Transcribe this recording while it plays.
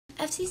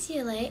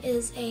FCCLA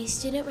is a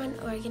student-run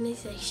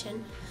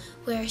organization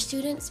where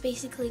students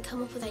basically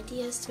come up with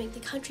ideas to make the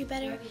country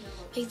better,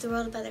 make the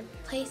world a better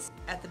place.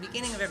 At the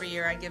beginning of every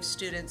year, I give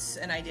students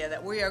an idea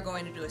that we are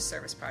going to do a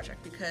service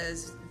project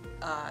because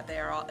they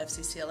are all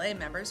FCCLA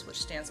members,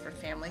 which stands for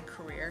Family,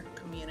 Career,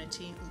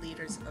 Community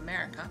Leaders of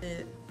America.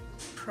 The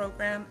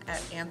program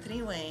at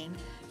Anthony Wayne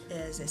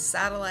is a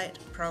satellite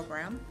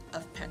program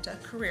of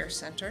Penta Career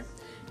Center,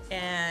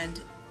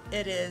 and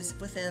it is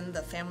within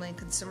the Family and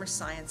Consumer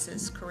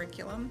Sciences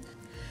curriculum.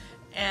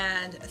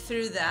 And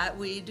through that,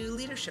 we do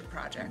leadership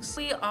projects.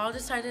 We all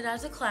decided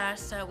as a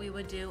class that we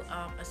would do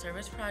a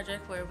service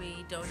project where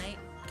we donate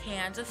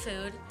cans of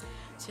food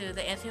to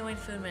the Anthony Wayne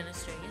Food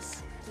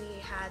Ministries. We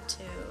had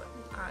to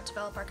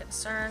develop our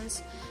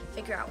concerns,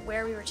 figure out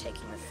where we were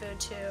taking the food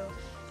to,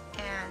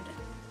 and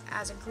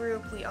as a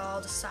group we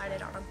all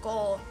decided on a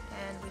goal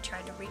and we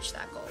tried to reach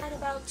that goal. We had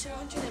about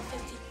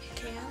 250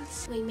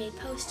 cans. We made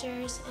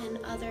posters and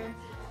other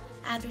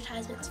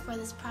advertisements for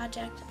this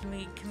project.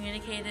 We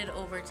communicated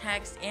over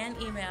text and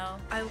email.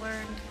 I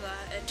learned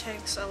that it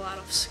takes a lot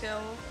of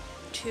skill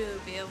to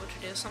be able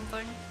to do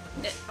something.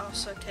 It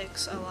also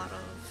takes a lot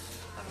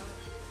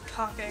of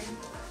talking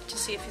to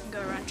see if you can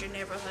go around your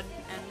neighborhood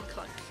and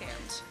collect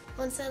cans.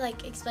 Once I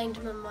explained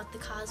to them what the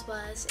cause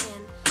was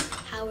and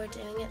how we're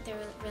doing it, they were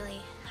really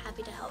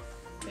happy to help.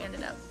 We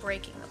ended up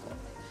breaking the goal.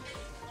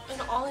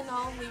 And all in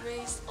all, we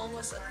raised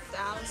almost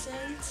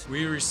 1,000.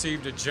 We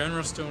received a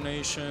generous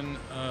donation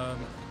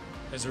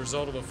as a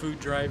result of a food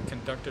drive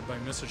conducted by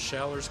Mrs.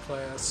 Schaller's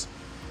class,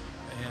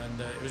 and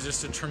it was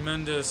just a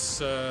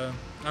tremendous,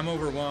 I'm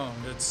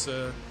overwhelmed. It's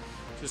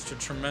just a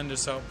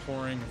tremendous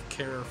outpouring of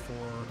care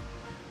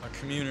for a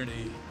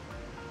community.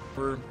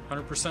 We're a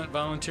 100%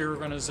 volunteer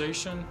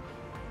organization,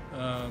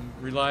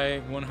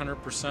 rely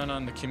 100%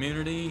 on the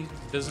community,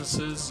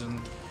 businesses and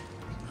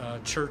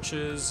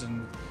churches,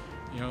 and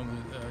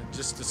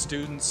just the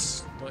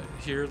students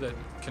here that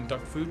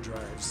conduct food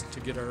drives to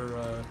get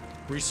our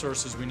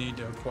resources we need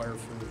to acquire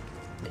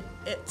food.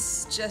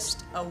 It's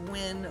just a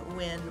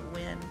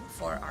win-win-win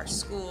for our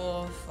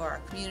school, for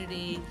our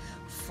community,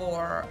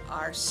 for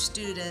our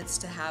students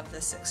to have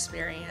this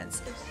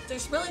experience.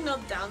 There's really no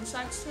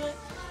downsides to it.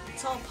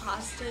 It's all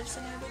positives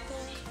and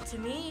everything. To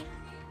me,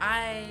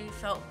 I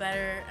felt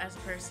better as a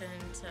person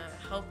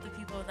to help the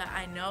people that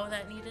I know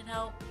that needed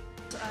help.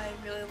 I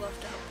really love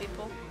to help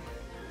people.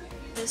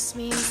 This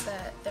means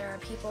that there are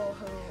people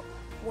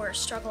who were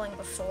struggling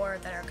before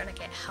that are going to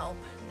get help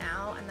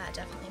now, and that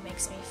definitely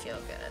makes me feel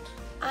good.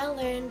 I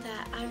learned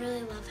that I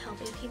really love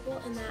helping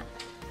people and that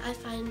I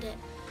find it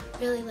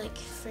really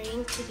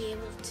freeing to be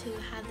able to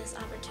have this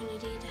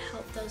opportunity to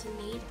help those in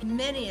need.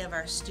 Many of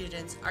our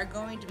students are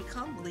going to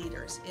become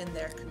leaders in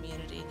their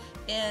community,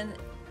 and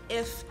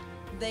if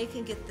they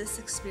can get this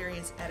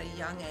experience at a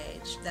young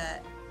age,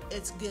 that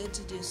it's good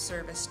to do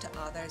service to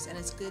others, and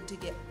it's good to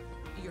get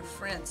your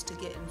friends to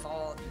get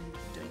involved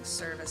in doing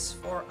service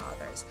for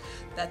others,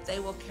 that they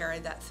will carry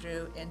that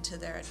through into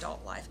their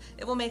adult life.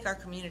 It will make our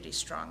community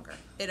stronger.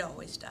 It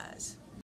always does.